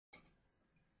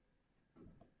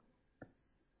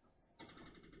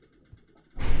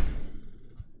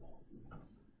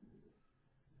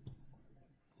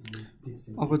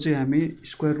अब चाहिँ हामी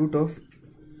square root of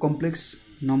complex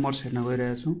numbers हेर्न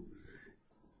गइरहेका छौं।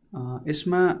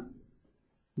 यसमा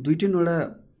दुई तीनवटा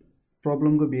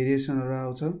प्रब्लमको भेरिएसनहरु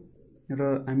आउँछ र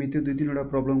हामी त्यो दुई तीनवटा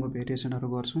प्रब्लमको भेरिएसनहरु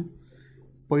गर्छौं।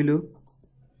 पहिलो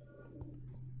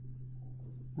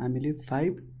हामीले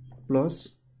 5 +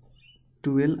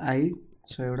 12i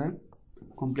छ एउटा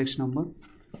कम्प्लेक्स नम्बर,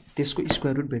 त्यसको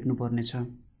स्क्वायर रुट भेट्नु पर्ने छ।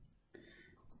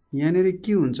 यहाँनेर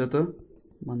के हुन्छ त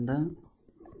भन्दा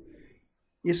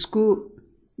यसको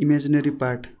इमेजिनरी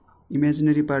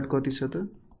पार्ट कति छ त?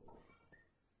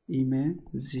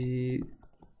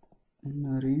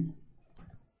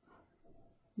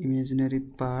 imaginary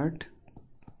part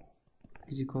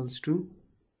is equals to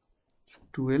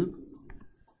 12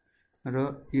 र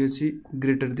यो चाहिँ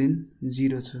ग्रेटर देन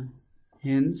 0 छ।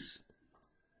 hence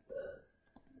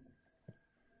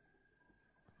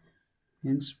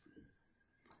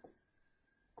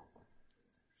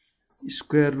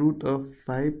square root of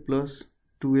 5 +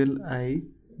 12i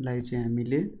लाई चाहिँ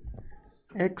हामीले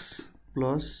x +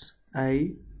 i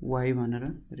y भनेर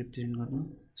रिप्रेजेन्ट गर्न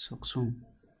सक्छौं।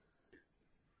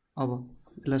 अब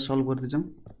यसलाई सल्भ गर्दै जाउँ।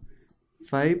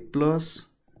 5 +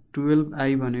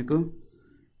 12i भनेको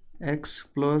x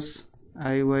 +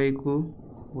 iy को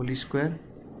होल स्क्वायर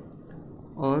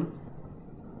और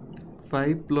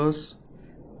 5 +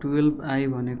 12i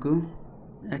भनेको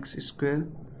x²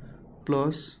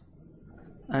 +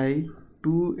 i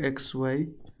 2xy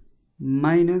 -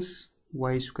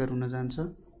 y² हुन जान्छ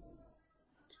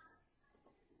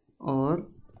और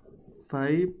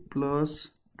 5 +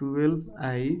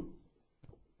 12i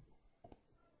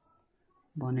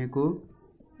भनेको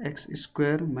x²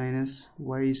 -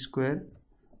 y²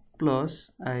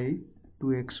 + i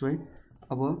 2xy।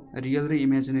 अब रियल र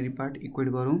इमेजिनरी पार्ट इक्वेट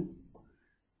गरौँ।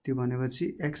 त्यो भनेपछि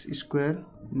x² -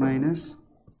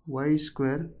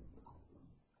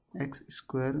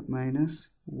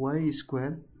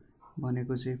 y²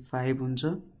 भनेको चाहिँ 5 हुन्छ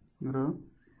र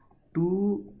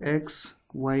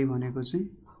 2xy भनेको चाहिँ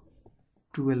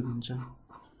 12 हुन्छ।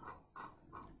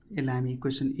 यसलाई हामी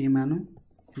इक्वेसन A मानौं,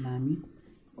 यसलाई हामी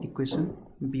इक्वेसन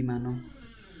B मानौं।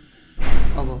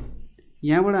 अब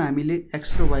यहाँबाट हामीले x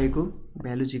र y को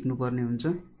भ्यालु झिक्नु पर्ने हुन्छ।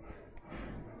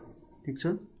 ठीक छ।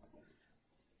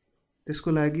 त्यसको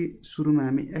लागि सुरुमा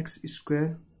हामी x²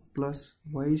 +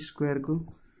 y² को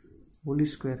whole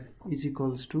square is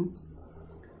equals to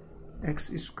x²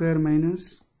 -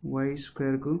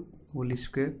 y² को whole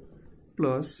square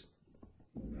plus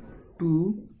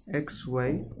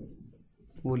 2xy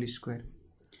whole square.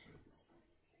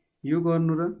 यो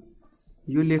गर्नु र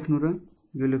यो लेख्नु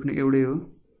एउटै हो।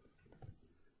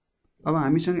 अब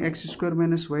हामीसँग x² -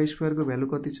 y² को भ्यालु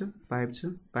कति छ? 5 छ,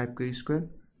 5 को स्क्वायर।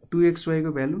 2xy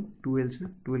को भ्यालु 12 छ,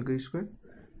 12 को स्क्वायर।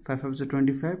 5 5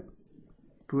 25,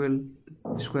 12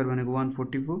 स्क्वायर भनेको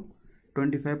 144,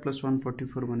 25 +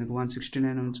 144 भनेको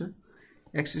 169 हुन्छ।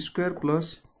 x² +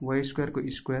 y² को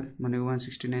स्क्वायर भनेको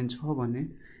 169 छ भने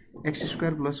x²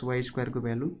 + y² को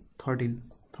भ्यालु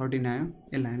 13 आयो।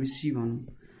 यसलाई हामी c भनौं।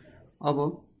 अब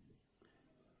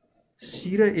c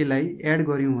र a लाई एड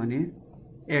गर्यौं भने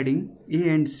एडिङ a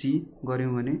एन्ड c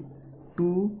गर्यौं भने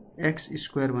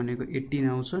 2x² भनेको 18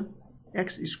 आउँछ,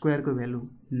 x² को भ्यालु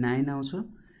 9 आउँछ,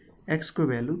 x को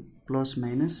भ्यालु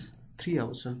 ±3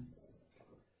 आउँछ।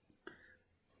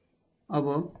 अब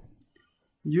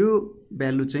यो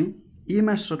भ्यालु चाहिँ a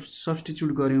मा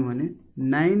सब्स्टिट्युट गर्यौं भने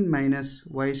 9 -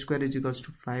 y² =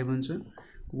 5 हुन्छ,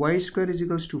 y² =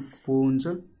 4 हुन्छ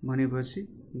भनेपछि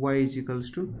y =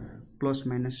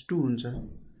 ±2 हुन्छ।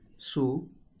 सो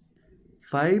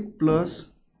 5 +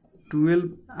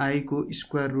 12i को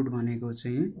स्क्वायर रुट भनेको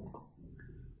चाहिँ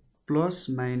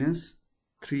 ±3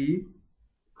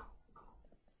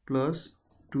 +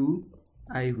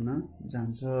 2i हुन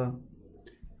जान्छ।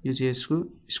 यो चाहिँ यसको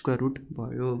स्क्वायर रुट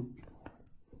भयो।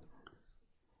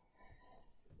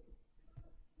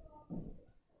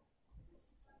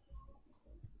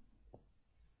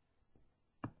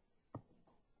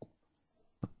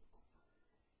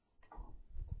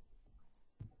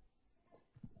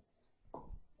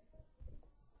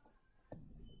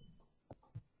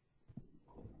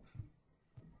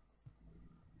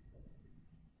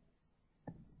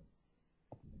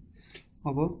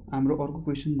 अब हाम्रो अर्को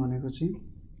क्वेशन भनेको चाहिँ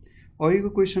अघिको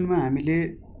क्वेशनमा हामीले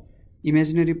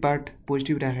इमेजिनरी पार्ट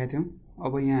पोजिटिभ राखेका थियौं।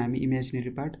 अब यहाँ हामी इमेजिनरी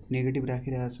पार्ट नेगेटिभ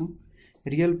राखिरहेका छौं।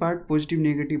 रियल पार्ट पोजिटिभ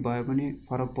नेगेटिभ भयो भने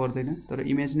फरक पर्दैन, तर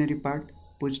इमेजिनरी पार्ट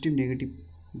पोजिटिभ नेगेटिभ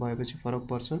भएपछि फरक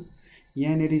पर्छ।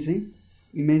 यहाँनेरि चाहिँ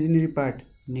इमेजिनरी पार्ट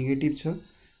नेगेटिभ छ,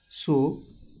 सो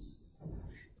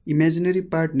इमेजिनरी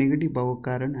पार्ट नेगेटिभ भएको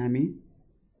कारण हामी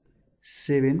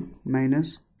 7 -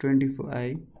 24i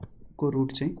को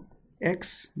रुट चाहिँ x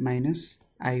 -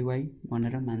 आईवाई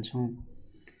भनेर मान्छौं।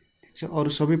 ठीक छ, अरु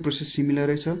सबै प्रोसेस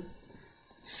सिमिलरै छ।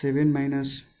 7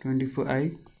 minus 24i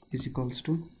is equals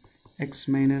to x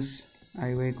minus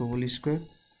iy को होल स्क्वायर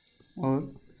और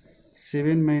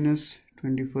 7 minus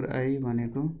 24i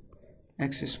भनेको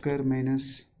x square minus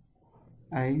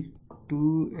I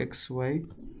 2xy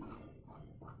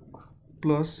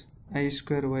plus I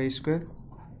square y square.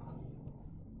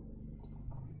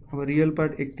 अब रियल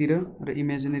पार्ट एकतिर र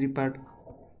इमेजिनरी पार्ट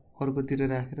अर्कोतिर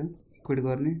राखेर इक्वेट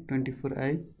गर्ने।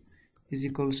 24i is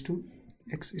equals to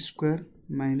x square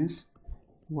minus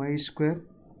y square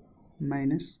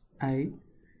minus I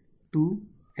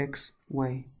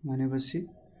 2xy भनेपछि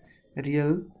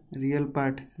real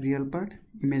part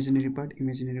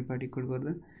imaginary part equal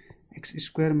गर्दा x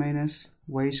square minus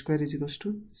y square is equals to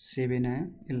 7 आयो।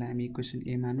 यसलाई हामी इक्वेसन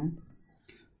ए मानौं।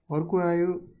 अर्को आयो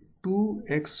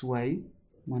 2xy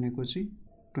भनेको चाहिँ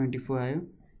 24 आयो।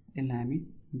 यसलाई हामी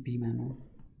बी मानौं।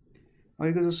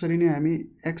 अहिलेको जसरी नै हामी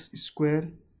x square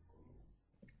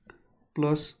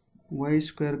plus y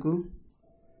square को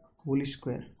whole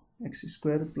square, x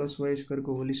square plus y square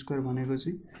को होल स्क्वायर भनेको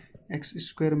चाहिँ x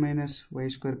square minus y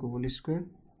square को whole square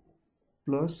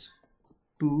plus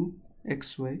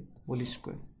 2xy whole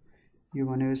square. यो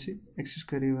भनेपछि x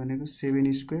स्क्वायर यो भनेको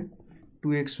 7 स्क्वायर,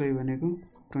 2xy भनेको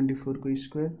 24 को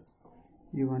स्क्वायर,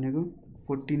 यो भनेको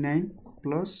 49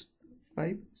 प्लस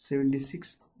 5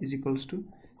 76 इज इक्वल्स टु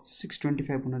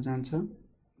 625 हुन जान्छ।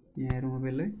 यहाँ हेरौँ अब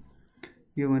यसलाई।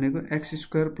 यो भनेको x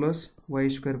square plus y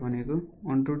square भनेको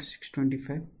अन टू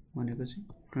 625 भनेको चाहिँ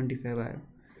 25 आयो।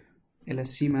 यसलाई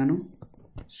सी मानौं।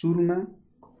 सुरुमा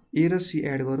ए र सी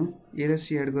एड गरौँ। ए र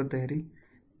सी एड गर्दाखेरि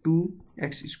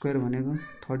 2x स्क्वायर भनेको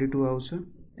 32 आउँछ,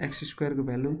 x स्क्वायर को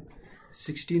भ्यालु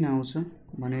 16 आउँछ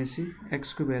भनेपछि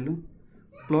x को भ्यालु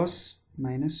प्लस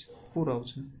माइनस 4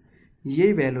 आउँछ।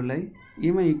 यही भ्यालुलाई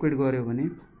ए मा इक्वेट गर्यो भने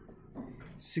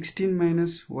 16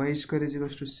 minus y square is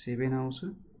equals to 7 आउँछ।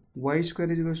 y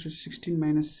square is equals to 16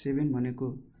 minus 7 भनेको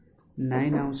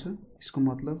 9 आउँछ। यसको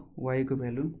मतलब y को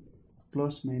भ्यालु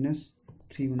प्लस माइनस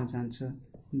 3 हुन जान्छ।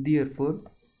 देयरफोर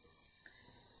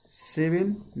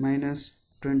 7 माइनस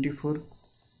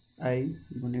 24i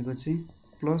भनेको चाहिँ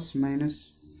plus minus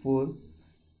 4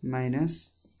 minus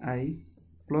i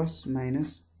plus minus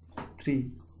 3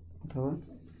 अथवा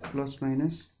प्लस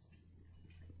माइनस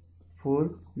 4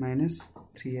 माइनस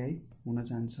 3i हुन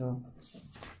जान्छ।